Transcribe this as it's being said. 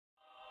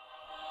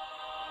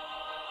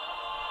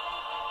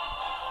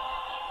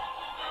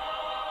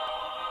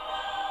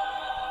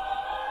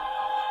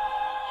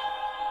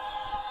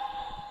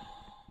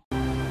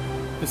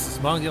This is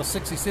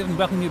smilejos67,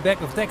 welcoming you back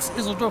with Dax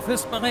Isidoreth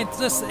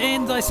Hispalensis,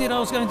 and I said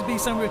I was going to be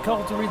somewhere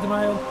cold to read the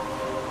mail.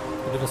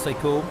 What did I say,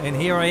 cool? And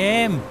here I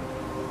am!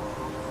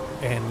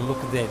 And look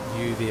at that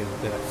view there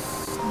with the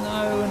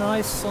snow and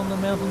ice on the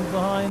mountain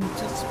behind,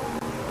 just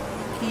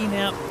peeking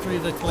out through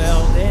the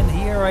cloud. And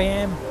here I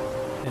am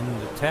in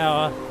the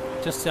tower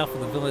just south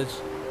of the village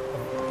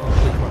of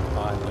Bleakrock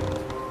Island.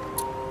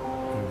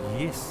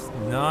 And yes,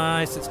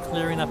 nice, it's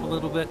clearing up a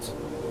little bit.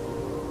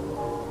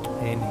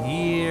 And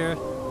here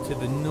to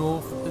the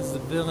north is the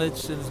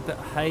village. It's a bit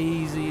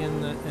hazy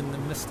in the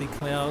misty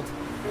cloud.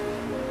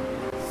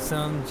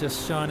 Sun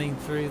just shining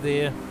through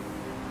there.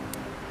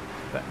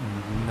 But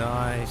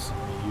nice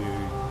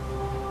view.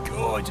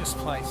 Gorgeous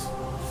place.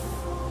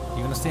 Do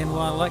you understand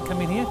why I like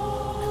coming here?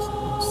 Because it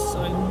looks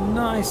so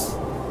nice.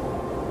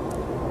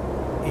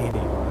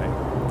 Anyway,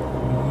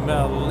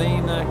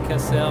 Melina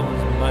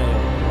Cassel's mail.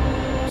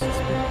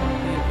 Suspect might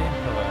be a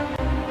vampire.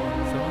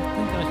 So I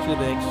think I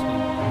should actually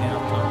now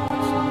time to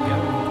go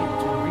and get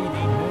to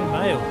reading her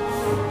mail.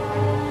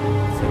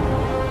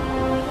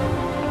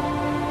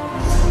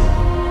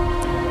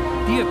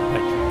 Dear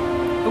Patron,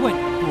 I won't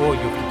bore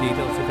you with the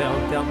details of how I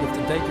dealt with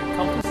the Daedric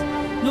cultists,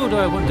 nor do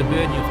I want to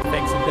burn you with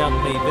facts about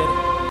me that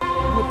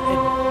would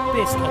at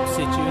best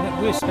upset you and at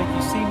worst make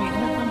you see me in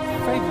an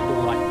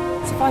unfavourable light.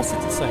 Suffice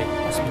it to say,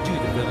 I subdued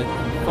the villain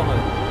and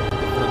followed the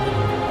villain.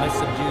 I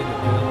subdued the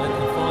villain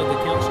and followed the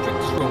Count's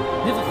strictest rule.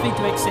 Never feed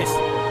to excess.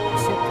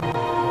 Except the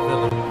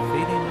villain.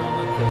 Feeding on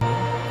the villain.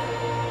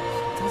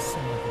 It does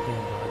sound like a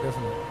vampire,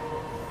 doesn't it?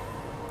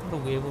 Not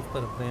a werewolf,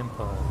 but a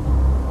vampire.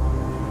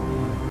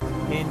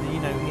 And you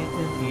know, in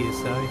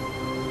ESO,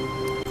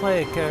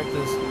 player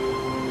characters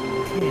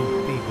can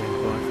be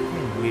vampires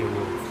and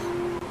werewolves.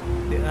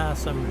 There are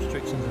some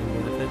restrictions and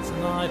benefits,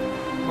 and I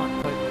might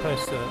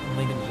post a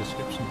link in the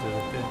description to the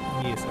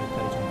ESO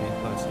page on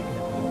vampires so you can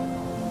have a look.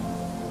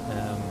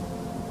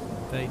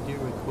 They do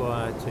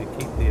require to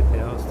keep their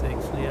powers to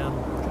actually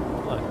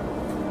play.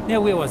 Now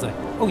where was I?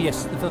 Oh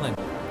yes, the villain.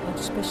 I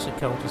dispatched the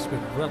cultists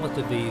with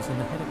relative ease and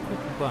they had a quick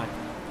bite.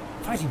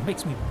 Fighting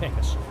makes me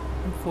peckish.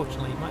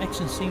 Unfortunately, my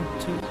actions seemed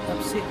to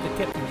upset the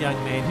captive young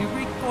man who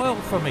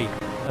recoiled from me.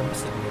 I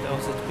must admit, I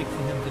was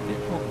expecting him to be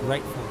more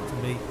grateful to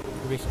me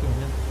for rescuing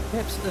him.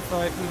 Perhaps if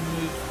I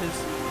removed his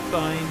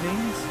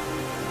bindings,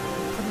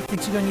 he probably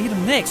thinks you're going to eat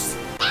him next.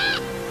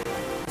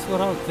 That's what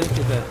I would think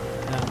about.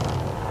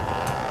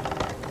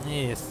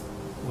 Yes,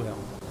 well,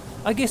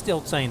 I guess the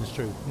old saying is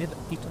true. Never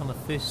eat on a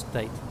first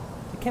date.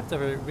 The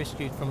captive I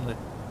rescued from the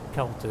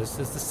cultists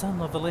is the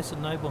son of a lesser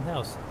noble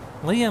house,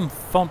 Liam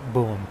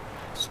Fontbourne.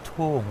 He's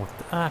tall with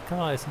dark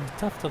eyes and a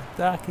tuft of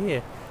dark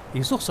hair. He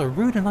was also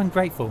rude and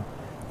ungrateful,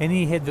 and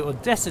he had the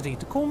audacity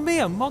to call me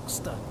a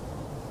monster.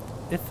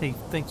 If he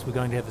thinks we're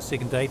going to have a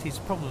second date, he's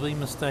probably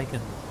mistaken.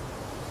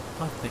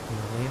 I think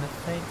Melina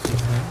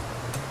fancies him.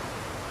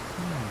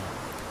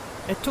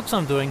 It took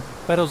some doing,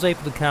 but I was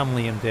able to calm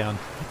Liam down.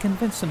 I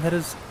convinced him that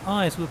his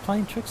eyes were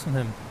playing tricks on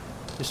him.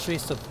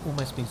 Distressed of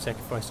almost being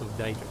sacrificed of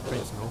Daedric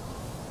principle.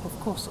 Of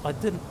course, I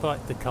didn't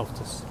bite the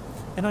cultist,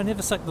 and I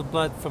never sucked the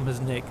blood from his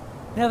neck.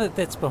 Now that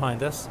that's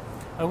behind us,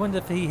 I wonder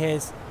if he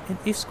has an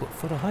escort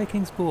for the High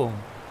King's ball.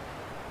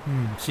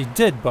 She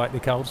did bite the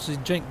cultist. She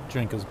drank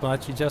drinker's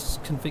blood. She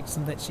just convinced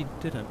him that she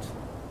didn't.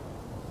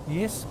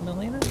 Yes,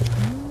 Melina?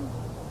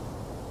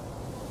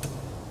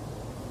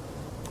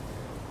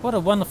 What a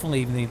wonderful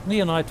evening. Lee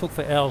and I took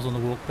for hours on the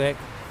walk back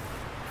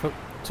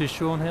to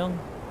Shornhelm.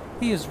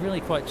 He is really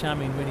quite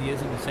charming when he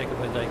isn't attacked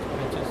by Daedric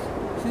creatures.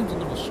 He seems a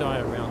little shy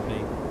around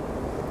me.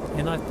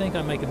 And I think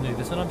I make him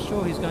nervous, and I'm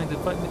sure he's going to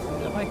fight me through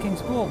the High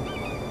King's ball.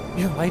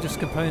 Your latest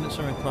components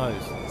are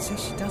enclosed. So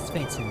she does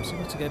fancy him. She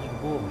wants to go to the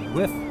ball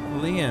with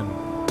Liam.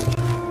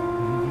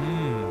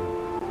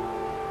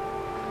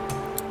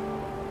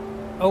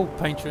 Oh,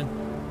 patron,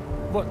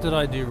 what did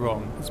I do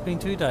wrong? It's been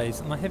 2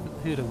 days, and I haven't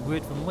heard a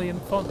word from Liam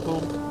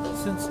Fontbourne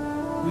since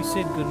we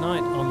said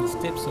goodnight on the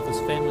steps of his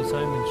family's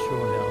home in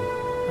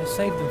Shornhelm. I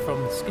saved him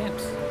from the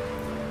scamps.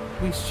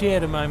 We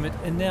shared a moment,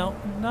 and now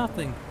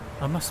nothing.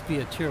 I must be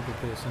a terrible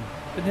person,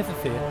 but never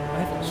fear, I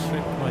haven't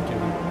shirked my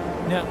duty.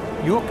 Now,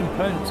 your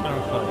components are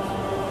in place.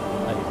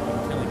 Hey,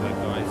 I'm telling you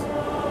guys.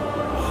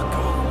 Oh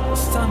god, the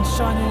sun's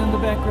shining in the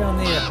background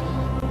there.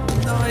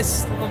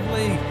 Nice,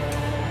 lovely.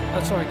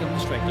 Oh, sorry, I got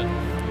distracted.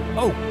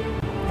 Oh,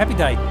 happy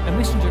day. A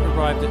messenger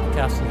arrived at the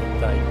castle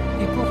today.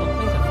 He brought a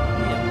letter from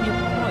me. He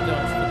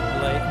apologised for the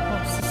delay and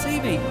wants to see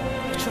me.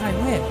 What should I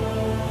wear? I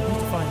need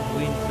to find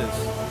Gwen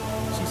first.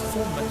 She's so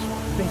much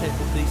better at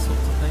these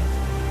sorts of things.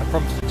 I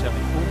promise to tell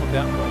you all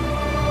about my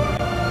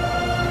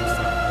next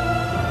time.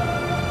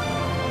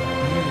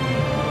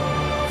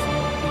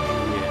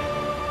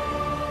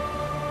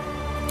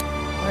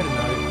 I don't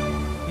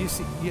know. You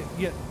see,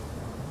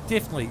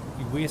 definitely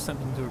you wear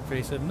something to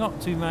impress her.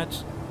 Not too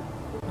much,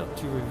 not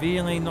too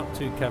revealing, not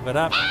too covered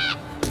up.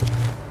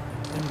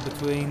 In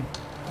between.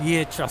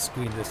 Yeah, trust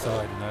Gwen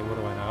decide. No, what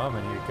do I know? I'm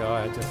only a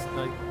guy. I just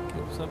think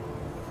girls are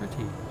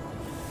pretty.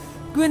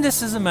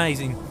 Gwendis is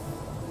amazing.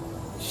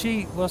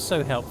 She was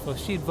so helpful.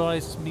 She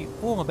advised me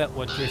all about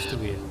what dress to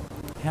wear.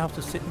 how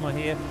to set my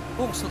hair,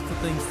 all sorts of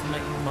things to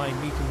make my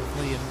meeting with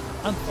Liam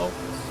unfold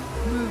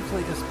as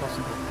smoothly as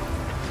possible.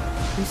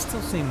 He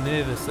still seemed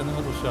nervous and a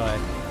little shy,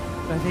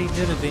 but he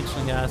did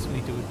eventually ask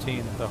me to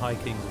attend the High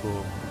King's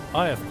Ball.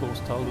 I, of course,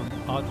 told him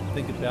I'd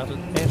think about it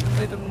and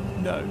let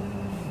him know.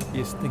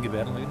 Yes, think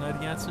about it, let him know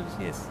the answer is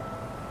yes.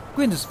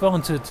 Gwenda's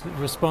volunteered to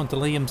respond to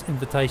Liam's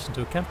invitation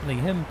to accompany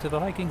him to the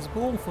High King's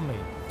Ball for me.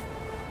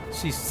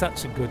 She's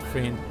such a good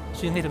friend.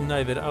 She let him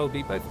know that I will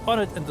be both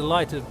honoured and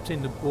delighted to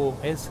attend the ball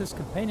as his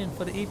companion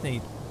for the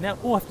evening. Now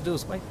all I have to do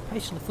is wait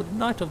patiently for the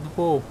night of the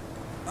ball.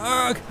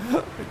 Ugh!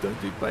 I don't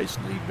do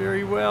patiently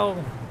very well.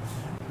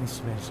 He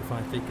managed to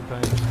find 3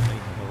 components for me.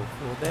 Well,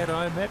 for that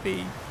I'm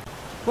happy.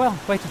 Well,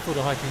 waiting for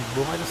the High King's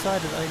Ball, I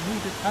decided I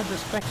needed a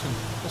distraction.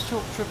 A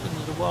short trip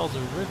into the wilds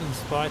of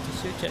Rivenspire to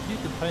search out new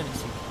components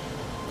seemed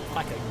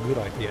like a good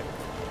idea.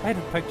 I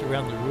hadn't poked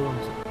around the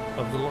ruins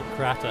of the Lock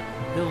Crater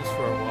hills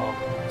for a while,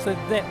 so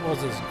that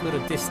was as good a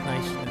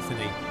destination as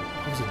any.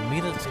 I was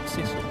immediately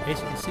successful, as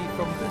you can see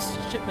from this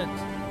shipment.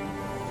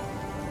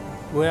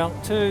 Well,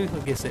 2, I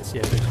guess that's the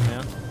average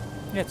amount.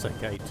 That's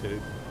okay,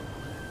 2.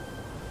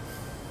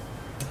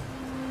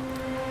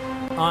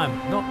 I'm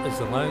not as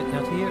alone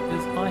out here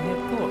as I had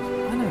thought.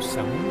 I know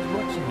someone who's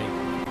watching me.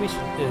 The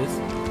question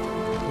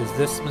is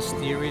this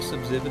mysterious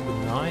observer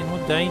benign or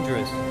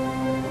dangerous?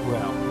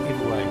 Well,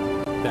 either way,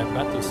 they're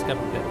about to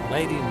discover that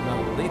Lady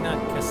Melina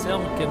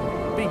Cassel can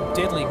be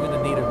deadly when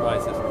the need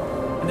arises.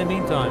 In the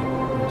meantime,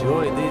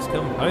 enjoy these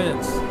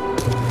components.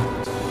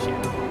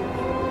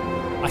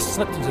 I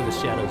slipped into the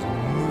shadows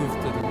and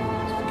moved to the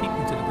ruins,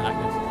 keeping to the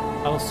darkness.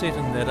 I was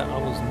certain that I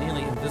was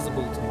nearly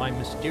invisible to my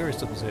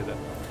mysterious observer.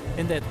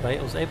 In that way,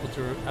 I was able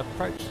to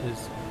approach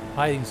his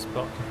hiding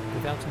spot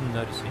without him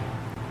noticing.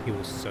 He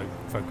was so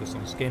focused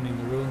on scanning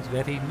the ruins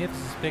that he never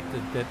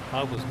suspected that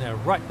I was now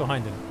right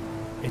behind him.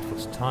 It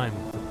was time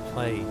to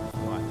play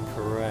my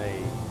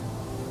prey.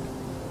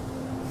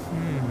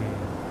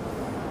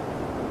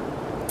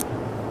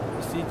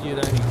 You said you'd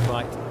only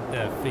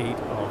feed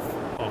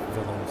off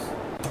villains.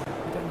 I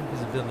don't know if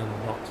he's a villain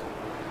or not.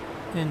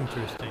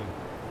 Interesting.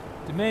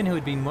 The man who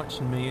had been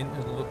watching me in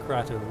the Lock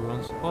Crater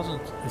ruins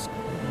wasn't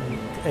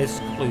as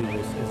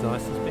clueless as I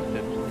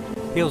suspected.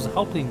 He was a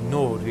hulking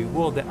Nord who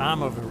wore the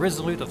armour of a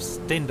resolute of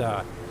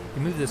Stendar. He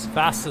moved as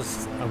fast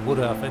as I would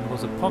have and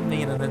was upon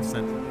me in an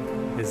instant,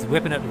 his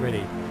weapon at the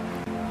ready.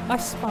 I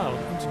smiled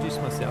and introduced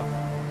myself.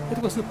 It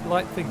was the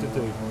polite thing to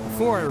do,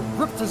 before I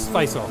ripped his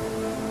face off.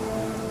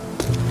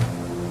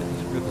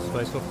 Didn't rip his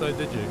face off though,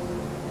 did you?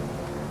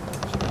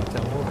 Should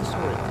tell more of the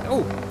story.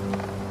 Oh!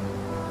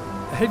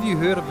 Have you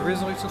heard of the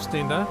Resolutes of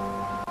Stendar?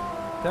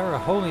 They're a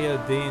holier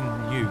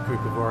than you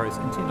group of warriors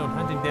intent on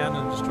hunting down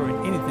and destroying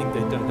anything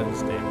they don't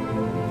understand.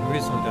 The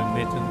Resolute of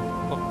Metin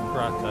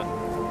Lokrata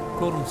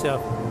called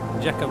himself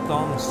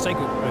Jacobdong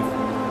Sacred Oath.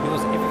 He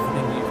was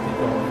everything you think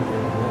of and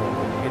more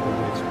than he ever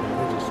was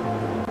religious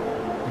man.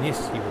 And yes,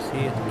 he was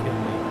here to kill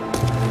me.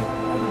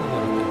 I don't know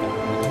what I think of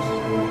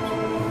religious.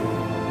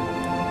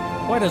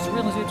 Why does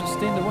Resolute of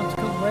Stendar want to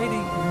kill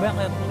Lady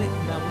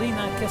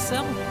Melina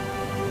Cassel?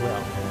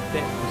 Well,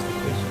 that was the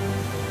question.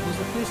 It was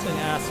the first thing I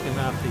asked him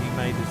after he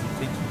made his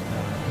intentions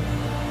known.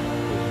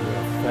 Because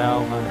you're a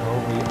foul,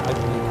 unholy,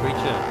 ugly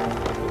creature, I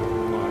could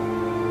reply.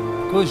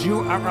 Because you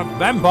are a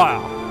vampire!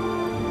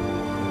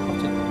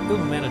 What an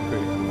ill-mannered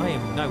brute. I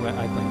am nowhere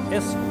ugly.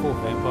 As for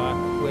vampire,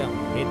 well,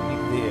 head me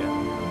there.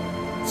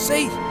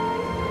 See! I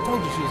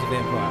told you she was a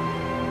vampire.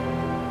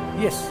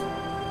 Yes.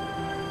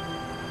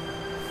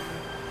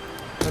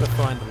 Gotta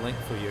find the link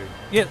for you.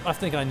 Yeah, I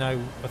think I know.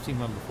 I've seen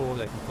one before.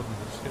 They can put in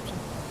the description.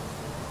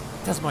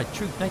 Does my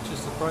true nature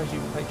surprise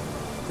you, patron?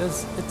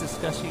 Does it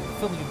disgust you,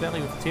 fill your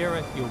belly with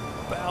terror, your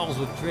bowels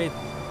with dread?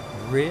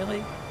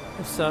 Really?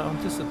 If so,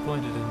 I'm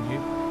disappointed in you.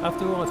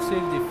 After all, I've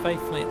served you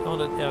faithfully and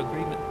honoured our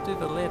agreement to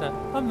the letter.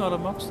 I'm not a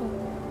monster.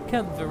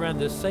 Count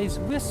Veranda says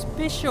we're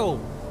special,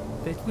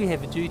 that we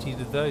have a duty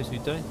to those who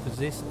don't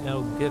possess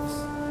our gifts.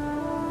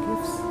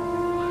 Gifts?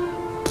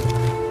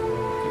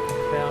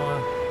 Power.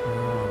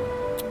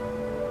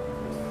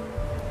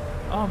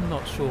 I'm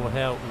not sure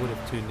how it would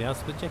have turned out,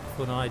 but Jacob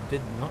and I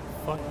did not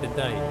fight the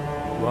day.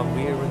 While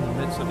we were in the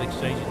midst of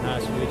exchanging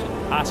harsh words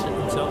and harshing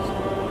insults,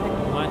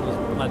 mindless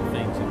blood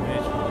veins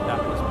emerged from the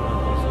darkness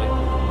behind his leg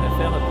and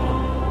fell upon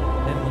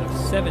him with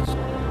savage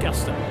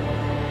gusto.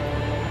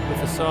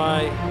 With a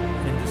sigh,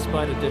 and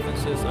despite the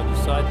differences, I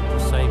decided to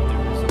save the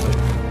Resolute.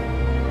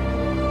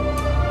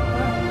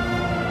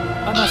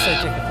 I must say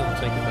Jacob didn't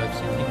take a note,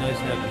 since he knows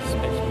how to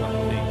dispatch blood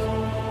veins.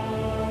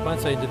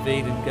 Once I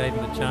defeated and gave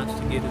him a chance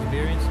to get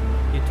experience,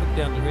 he took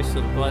down the rest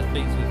of the blood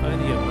fiends with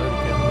only a motor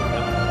gun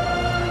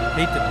without.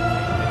 He didn't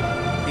make me.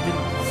 He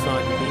didn't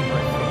decide to be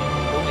my friend.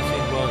 All he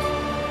said was,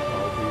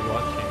 I'll be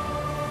watching.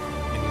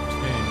 And he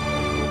turned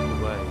and walked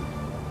away.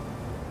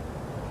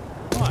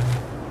 Why?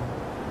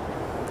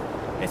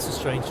 That's the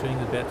strange thing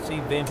about it. See,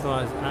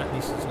 vampires aren't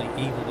necessarily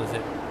evil as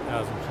it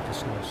are in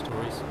traditional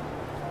stories.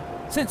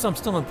 Since I'm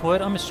still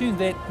employed, I'm assuming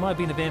that my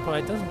being a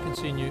vampire doesn't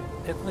concern you,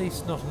 at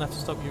least not enough to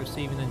stop you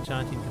receiving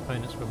enchanting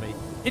components from me.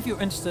 If you're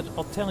interested,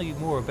 I'll tell you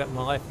more about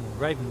my life in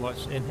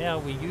Ravenwatch and how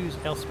we use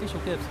our special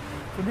gifts.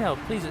 For now,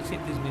 please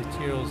accept these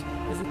materials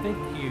as a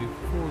thank you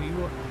for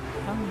your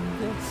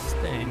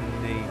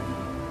understanding.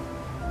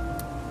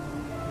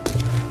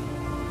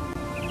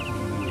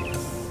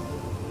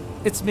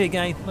 It's me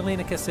again,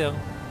 Melina Cassel.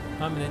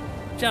 I'm an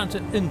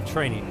enchanter in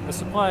training, a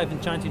supplier of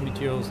enchanting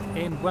materials,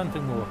 and one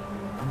thing more.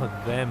 I'm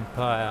a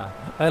vampire.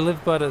 I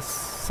live by the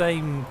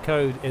same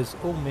code as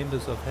all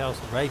members of House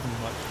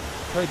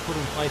Ravenwatch. Code put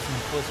in place and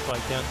enforced by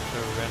Enchanter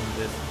around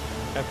this.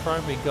 Our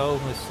primary goal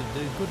is to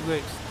do good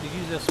works, to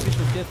use our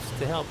special gifts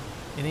to help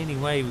in any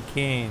way we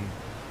can.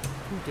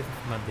 Very different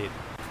from undead.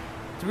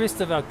 The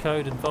rest of our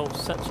code involves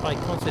such high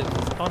concepts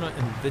as honour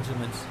and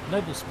vigilance,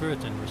 noble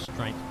spirit and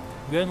restraint.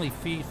 We only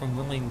feed from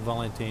willing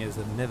volunteers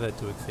and never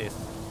to excess.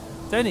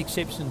 The only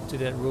exception to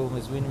that rule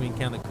is when we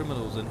encounter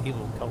criminals and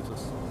evil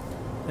cultists.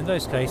 In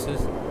those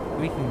cases,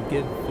 we can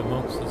give the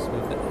monsters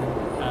within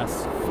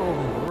us full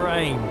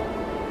reign.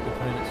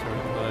 Components are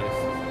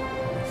enclosed.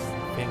 Let's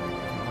thank the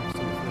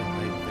monster within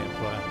the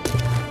vampire.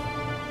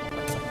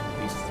 That's like a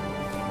beast.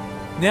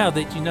 Now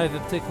that you know the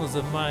particulars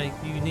of my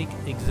unique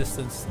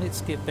existence,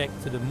 let's get back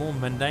to the more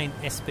mundane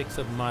aspects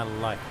of my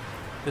life.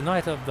 The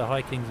night of the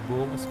High King's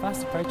Ball is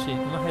fast approaching,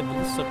 and I have a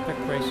list of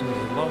preparations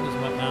as long as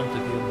my arm to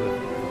deal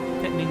with.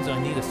 That means I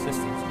need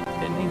assistance.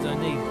 That means I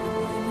need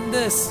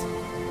this.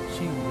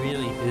 She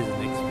really is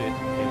an expert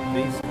at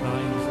these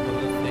kinds of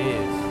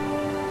affairs.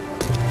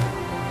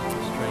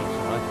 Strange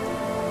life.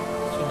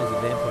 She was a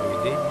vampire,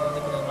 you're dead, you're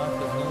living a life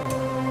as normal.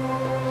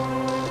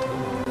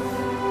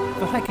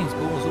 The High King's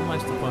Ball is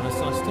almost upon us,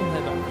 so I still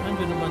have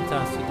 101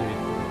 tasks to do.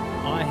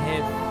 I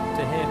have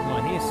to have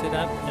my hair set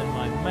up and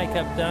my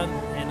makeup done,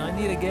 and I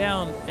need a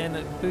gown and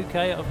a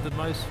bouquet of the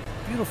most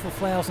beautiful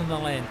flowers in the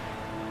land.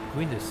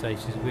 Gwenda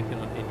says she's working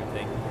on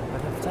everything,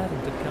 but I'm starting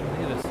to become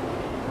nervous.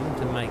 I want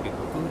to make a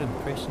good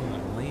impression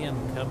when Liam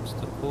comes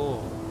to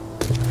call.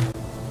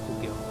 Little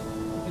girl,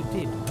 you're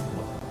dead.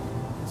 What?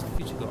 It's a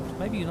future god.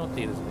 Maybe you're not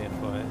dead as a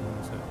vampire.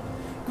 So.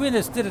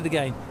 Gwyneth did it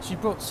again. She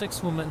brought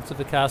 6 women to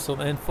the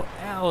castle, and 4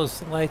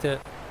 hours later,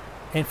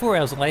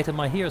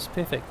 my hair is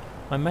perfect.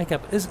 My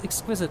makeup is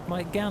exquisite.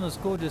 My gown is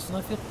gorgeous, and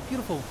I feel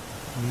beautiful.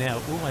 Now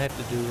all I have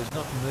to do is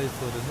not move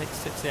for the next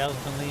 6 hours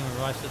when Liam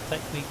arrives to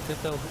take me to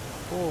the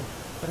ball.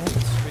 But I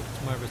haven't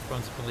stretched my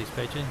responsibilities,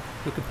 patron.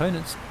 Your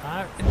components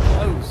are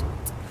enclosed.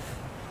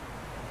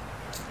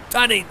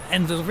 Done,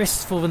 and the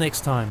rest for the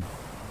next time.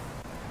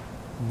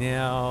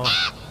 Now,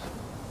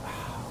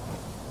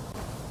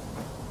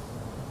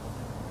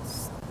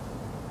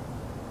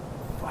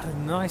 what a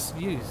nice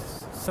view.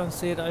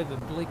 Sunset over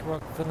Bleak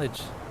Rock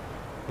Village.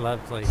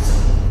 Lovely.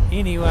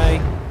 Anyway,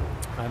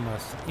 I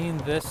must end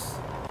this.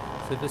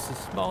 So this is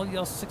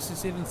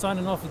smilejos67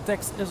 signing off with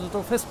Dax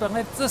Isidoreth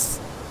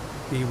Hispalensis.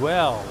 Be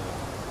well.